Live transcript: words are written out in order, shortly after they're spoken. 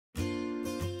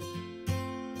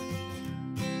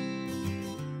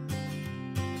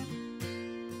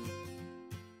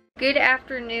good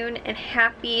afternoon and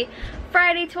happy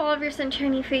Friday to all of your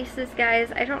sunshiny faces,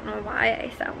 guys. I don't know why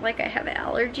I sound like I have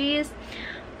allergies.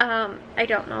 I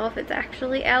don't know if it's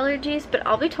actually allergies, but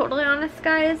I'll be totally honest,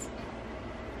 guys.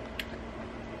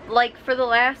 Like, for the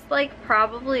last, like,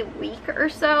 probably week or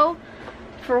so,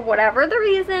 for whatever the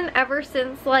reason, ever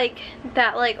since, like,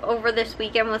 that, like, over this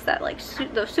weekend was that, like,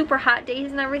 those super hot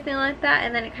days and everything like that,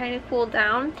 and then it kind of cooled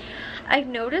down, I've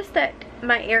noticed that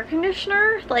my air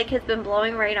conditioner, like, has been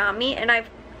blowing right on me, and I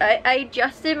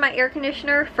adjusted my air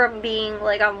conditioner from being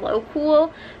like on low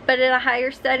cool but at a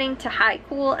higher setting to high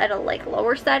cool at a like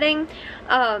lower setting.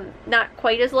 Not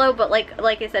quite as low, but like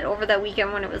I said, over the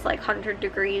weekend when it was like 100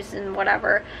 degrees and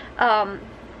whatever,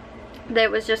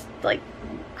 that was just like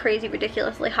crazy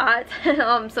ridiculously hot.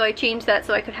 So I changed that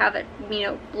so I could have it, you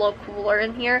know, blow cooler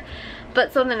in here.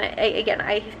 But so then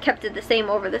I kept it the same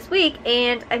over this week,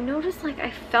 and I noticed like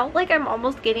I felt like I'm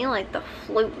almost getting like the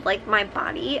flu, like my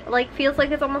body like feels like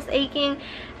it's almost aching.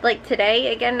 Like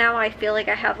today again, now I feel like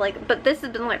I have like, but this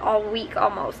has been like all week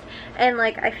almost, and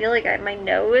like I feel like my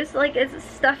nose like is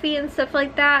stuffy and stuff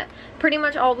like that pretty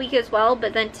much all week as well,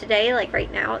 but then today, like right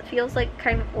now, it feels like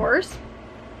kind of worse.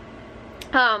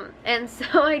 And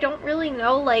so I don't really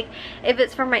know like if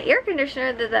it's from my air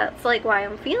conditioner that's like why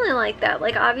I'm feeling like that.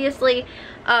 Like obviously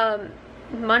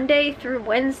Monday through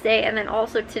Wednesday and then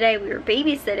also today we were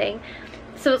babysitting,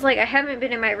 so it's like I haven't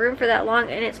been in my room for that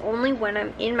long, and it's only when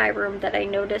I'm in my room that I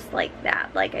notice like that.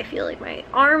 Like I feel like my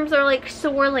arms are like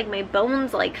sore, like my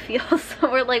bones like feel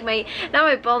sore, like my, not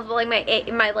my bones, but like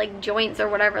my like joints or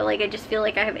whatever. Like I just feel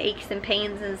like I have aches and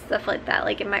pains and stuff like that,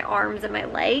 like in my arms and my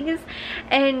legs,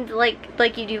 and like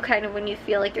you do kind of when you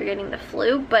feel like you're getting the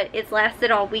flu. But it's lasted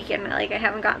all weekend, like I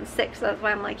haven't gotten sick, so that's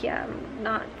why I'm like, yeah, I'm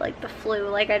not like the flu.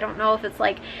 Like I don't know if it's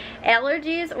like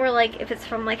allergies or like if it's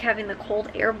from like having the cold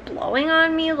air blowing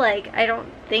on me. Like I don't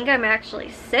think I'm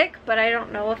actually sick, but I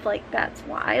don't know if like that's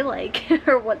why, like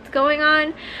or what's going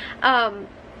on.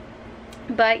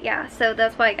 But yeah, so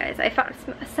that's why, guys, I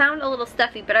sound a little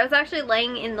stuffy, but I was actually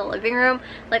laying in the living room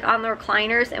like on the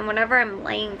recliners, and whenever I'm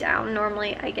laying down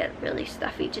normally I get really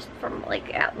stuffy just from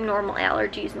like normal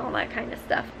allergies and all that kind of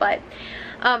stuff. But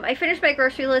I finished my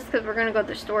grocery list because we're gonna go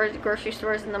to the grocery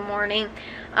stores in the morning,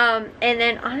 and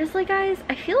then honestly, guys,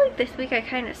 I feel like this week I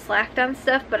kind of slacked on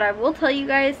stuff, but I will tell you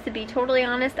guys, to be totally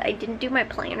honest, I didn't do my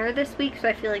planner this week, so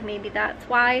I feel like maybe that's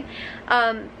why.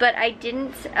 But I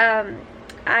didn't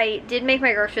I did make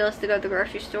my grocery list to go to the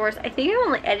grocery stores. I think I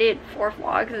only edited 4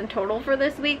 vlogs in total for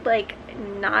this week. Like,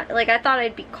 not like I thought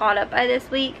I'd be caught up by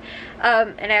this week,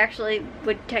 and I actually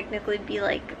would technically be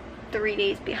like 3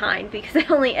 days behind because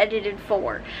I only edited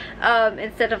 4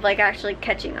 instead of like actually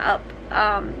catching up.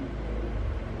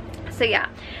 So yeah,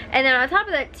 and then on top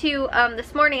of that too,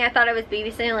 this morning I thought I was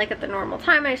babysitting like at the normal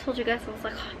time. I told you guys I was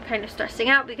like, oh, I'm kind of stressing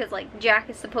out because like Jack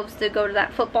is supposed to go to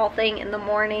that football thing in the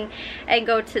morning and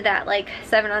go to that like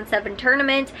 7-on-7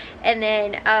 tournament, and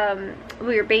then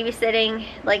we were babysitting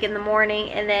like in the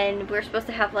morning, and then we were supposed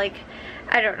to have like,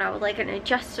 I don't know, like an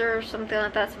adjuster or something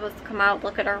like that supposed to come out,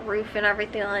 look at our roof and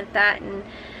everything like that, and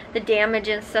the damage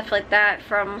and stuff like that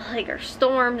from like our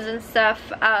storms and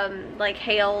stuff, like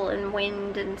hail and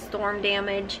wind and storm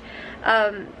damage,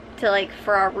 to like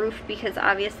for our roof, because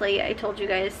obviously I told you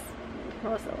guys,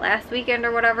 what was it, last weekend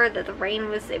or whatever, that the rain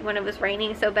was, when it was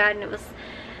raining so bad, and it was,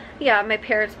 yeah, my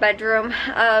parents' bedroom.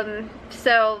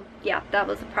 So yeah, that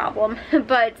was a problem.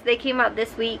 But they came out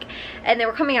this week and they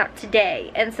were coming out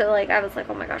today, and so like I was like,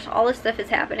 oh my gosh, all this stuff is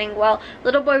happening. Well,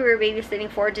 little boy we were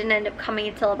babysitting for didn't end up coming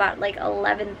until about like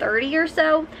 11:30 or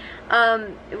so,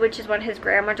 which is when his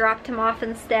grandma dropped him off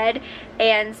instead.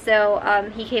 And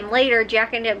so he came later.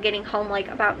 Jack ended up getting home like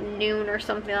about noon or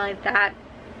something like that,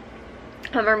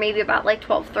 or maybe about like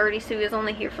 12:30, so he was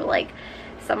only here for like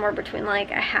somewhere between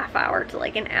like a half hour to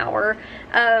like an hour,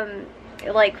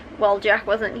 like while Jack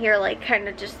wasn't here, like kind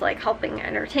of just like helping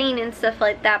entertain and stuff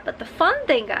like that. But the fun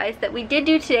thing, guys, that we did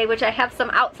do today, which I have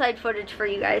some outside footage for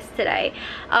you guys today,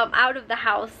 out of the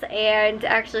house, and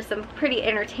actually some pretty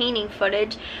entertaining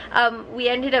footage, we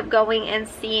ended up going and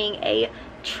seeing a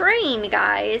train,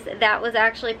 guys, that was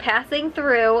actually passing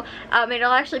through.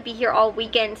 It'll actually be here all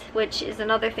weekend, which is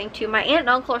another thing too. My aunt and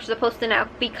uncle are supposed to now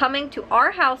be coming to our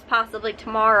house possibly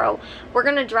tomorrow. We're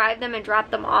gonna drive them and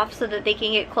drop them off so that they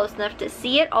can get close enough to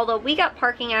see it, although we got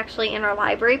parking actually in our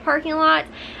library parking lot,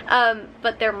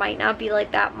 but there might not be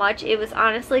like that much. It was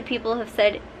honestly, people have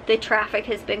said the traffic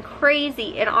has been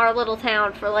crazy in our little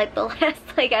town for like the last,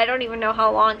 like, I don't even know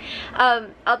how long.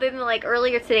 Other than like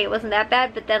earlier today, it wasn't that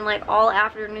bad, but then like all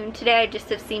afternoon today, I just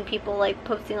have seen people like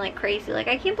posting like crazy, like,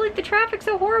 I can't believe the traffic's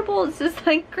so horrible, it's just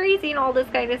like crazy and all this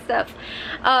kind of stuff,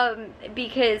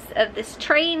 because of this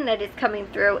train that is coming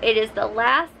through. It is the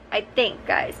last, I think,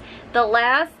 guys, the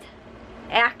last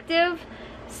active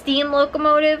steam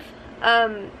locomotive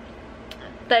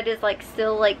that is like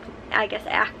still like, I guess,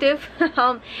 active.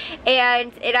 And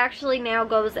it actually now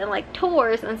goes and like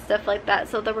tours and stuff like that,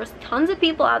 so there was tons of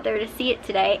people out there to see it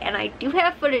today, and I do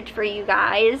have footage for you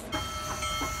guys.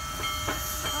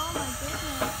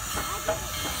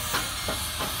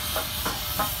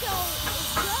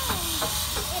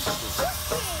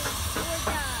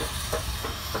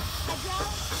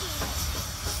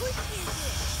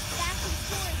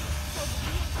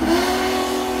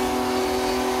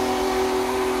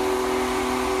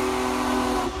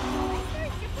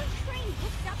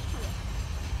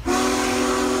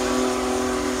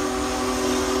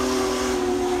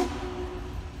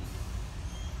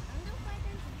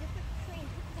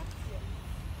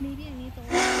 Maybe it needs a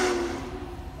little.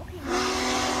 Okay.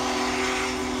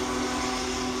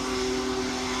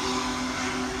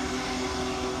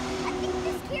 I think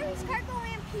this carries cargo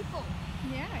and people.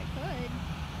 Yeah, it could.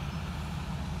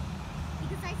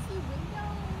 Because I see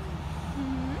windows.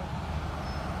 Mm-hmm.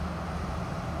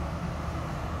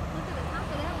 Look at the top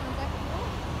of that one. Is that cool?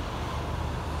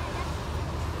 Yeah, that's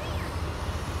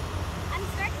I'm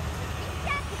starting to think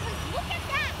that because look at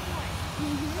that one.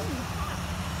 Mm-hmm.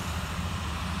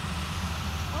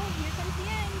 Oh, here comes the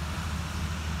end.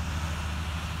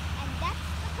 And that's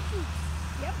the caboose.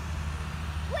 Yep.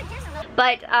 What, there's a little...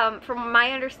 But from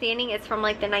my understanding, it's from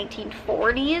like the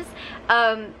 1940s,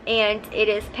 and it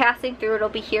is passing through. It'll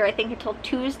be here, I think, until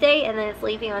Tuesday, and then it's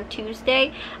leaving on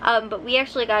Tuesday. But we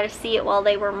actually got to see it while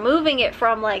they were moving it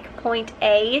from like point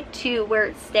A to where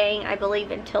it's staying, I believe,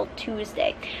 until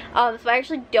Tuesday. So I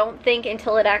actually don't think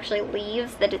until it actually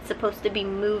leaves that it's supposed to be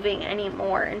moving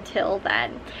anymore until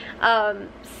then.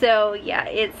 So yeah,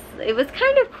 it was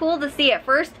kind of cool to see. At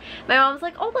first my mom was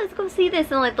like, oh, let's go see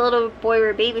this, and like the little boy we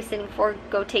were babysitting for,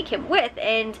 go take him with,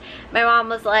 and my mom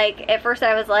was like, at first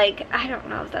I was like, I don't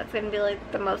know if that's gonna be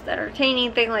like the most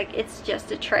entertaining thing, like it's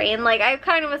just a train. Like I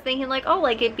kind of was thinking like, oh,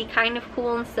 like it'd be kind of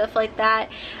cool and stuff like that,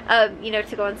 you know,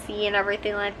 to go and see and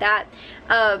everything like that,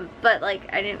 but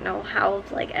like I didn't know how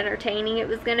like entertaining it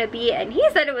was gonna be. And he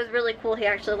said it was really cool. He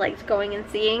actually liked going and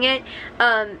seeing it,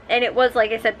 and it was,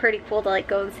 like I said, pretty cool to like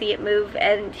go and see it move.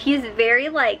 And he's very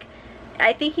like,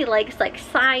 I think he likes like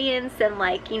science and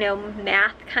like, you know,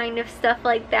 math kind of stuff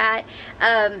like that,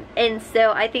 and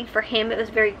so I think for him it was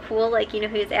very cool. Like, you know,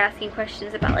 he was asking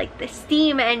questions about like the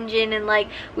steam engine, and like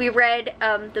we read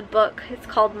the book, it's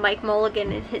called Mike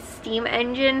Mulligan and His Steam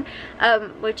Engine,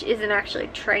 which isn't actually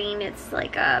a train, it's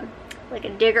like a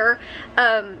digger,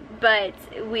 but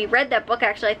we read that book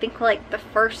actually, I think like the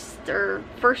first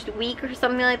week or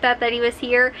something like that he was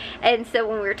here. And so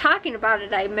when we were talking about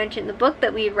it, I mentioned the book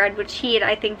that we had read, which he had,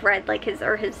 I think, read like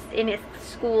in his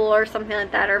school or something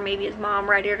like that, or maybe his mom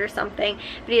read it or something,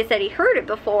 but he had said he heard it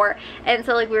before. And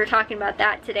so like we were talking about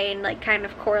that today, and like kind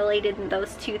of correlated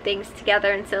those two things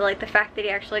together. And so like the fact that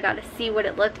he actually got to see what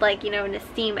it looked like, you know, in a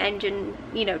steam engine,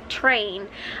 you know, train,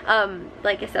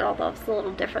 like I said, although it's a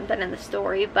little different than in the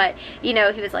story, but you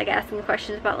know, he was like asking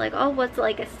questions about like, oh, what's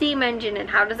like a steam engine and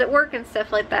how does it work and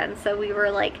stuff like that. And so we were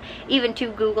like even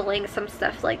to googling some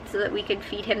stuff, like so that we could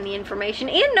feed him the information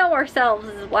and know ourselves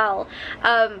as well.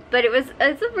 But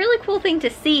it's a really cool thing to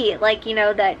see, like, you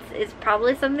know, that is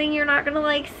probably something you're not gonna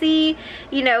like see,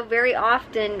 you know, very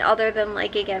often, other than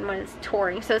like, again, when it's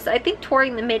touring. So I think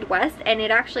touring the Midwest, and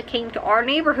it actually came to our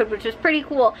neighborhood, which was pretty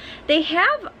cool. They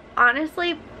have,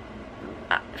 honestly,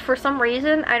 for some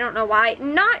reason, I don't know why,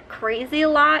 not crazy a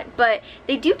lot, but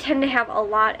they do tend to have a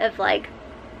lot of like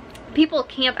people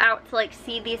camp out to like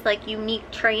see these like unique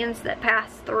trains that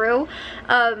pass through.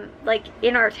 Like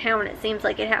in our town, it seems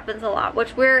like it happens a lot,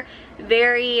 which we're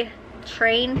very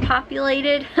train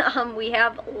populated. We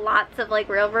have lots of like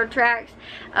railroad tracks,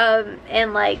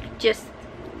 and like just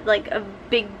like a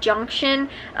big junction.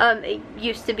 It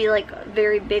used to be like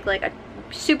very big, like a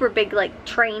super big like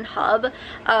train hub,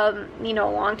 you know,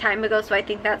 a long time ago. So I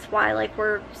think that's why like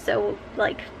we're so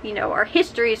like, you know, our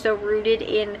history is so rooted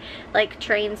in like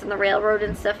trains and the railroad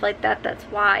and stuff like that. That's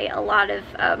why a lot of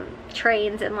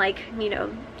trains and like, you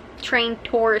know, train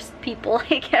tourist people,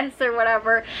 I guess, or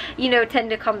whatever, you know, tend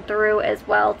to come through as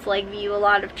well to like view a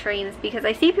lot of trains, because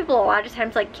I see people a lot of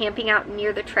times like camping out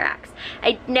near the tracks.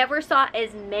 I never saw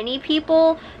as many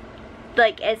people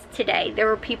like as today. There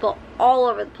were people all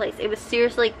over the place. It was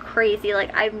seriously crazy.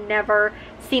 Like, I've never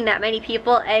seen that many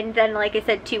people. And then, like I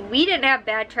said too, we didn't have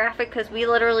bad traffic because we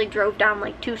literally drove down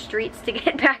like 2 streets to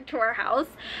get back to our house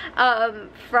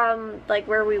from like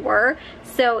where we were,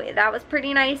 so that was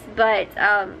pretty nice. But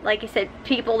like I said,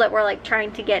 people that were like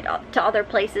trying to get to other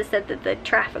places said that the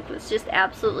traffic was just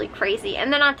absolutely crazy.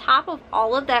 And then on top of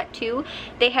all of that too,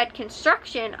 they had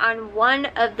construction on one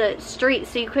of the streets,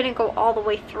 so you couldn't go all the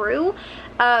way through.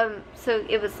 So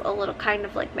it was a little kind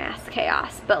of like mass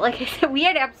chaos. But like I said, we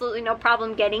had absolutely no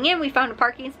problem getting in. We found a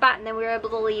parking spot, and then we were able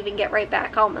to leave and get right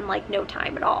back home in like no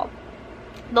time at all.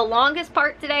 The longest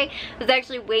part today was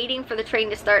actually waiting for the train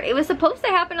to start. It was supposed to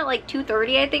happen at like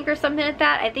 2:30, I think, or something like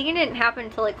that. I think it didn't happen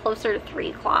until like closer to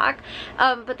 3 o'clock.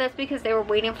 But that's because they were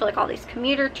waiting for like all these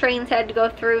commuter trains had to go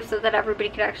through so that everybody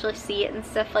could actually see it and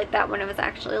stuff like that when it was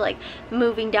actually like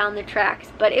moving down the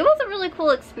tracks. But it was a really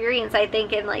cool experience, I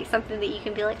think, and like something that you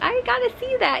can be like, I gotta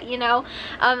see that, you know.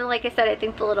 And like I said, I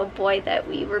think the little boy that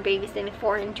we were babysitting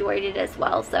for enjoyed it as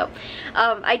well. So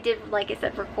I did, like I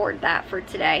said, record that for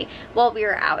today while we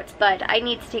were out. But I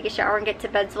need to take a shower and get to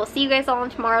bed, so we'll see you guys all in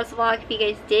tomorrow's vlog. If you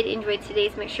guys did enjoy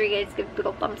today's, make sure you guys give a big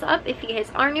old thumbs up. If you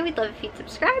guys are new, we'd love if you'd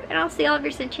subscribe, and I'll see all of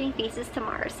your sunshiny faces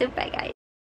tomorrow. So bye guys.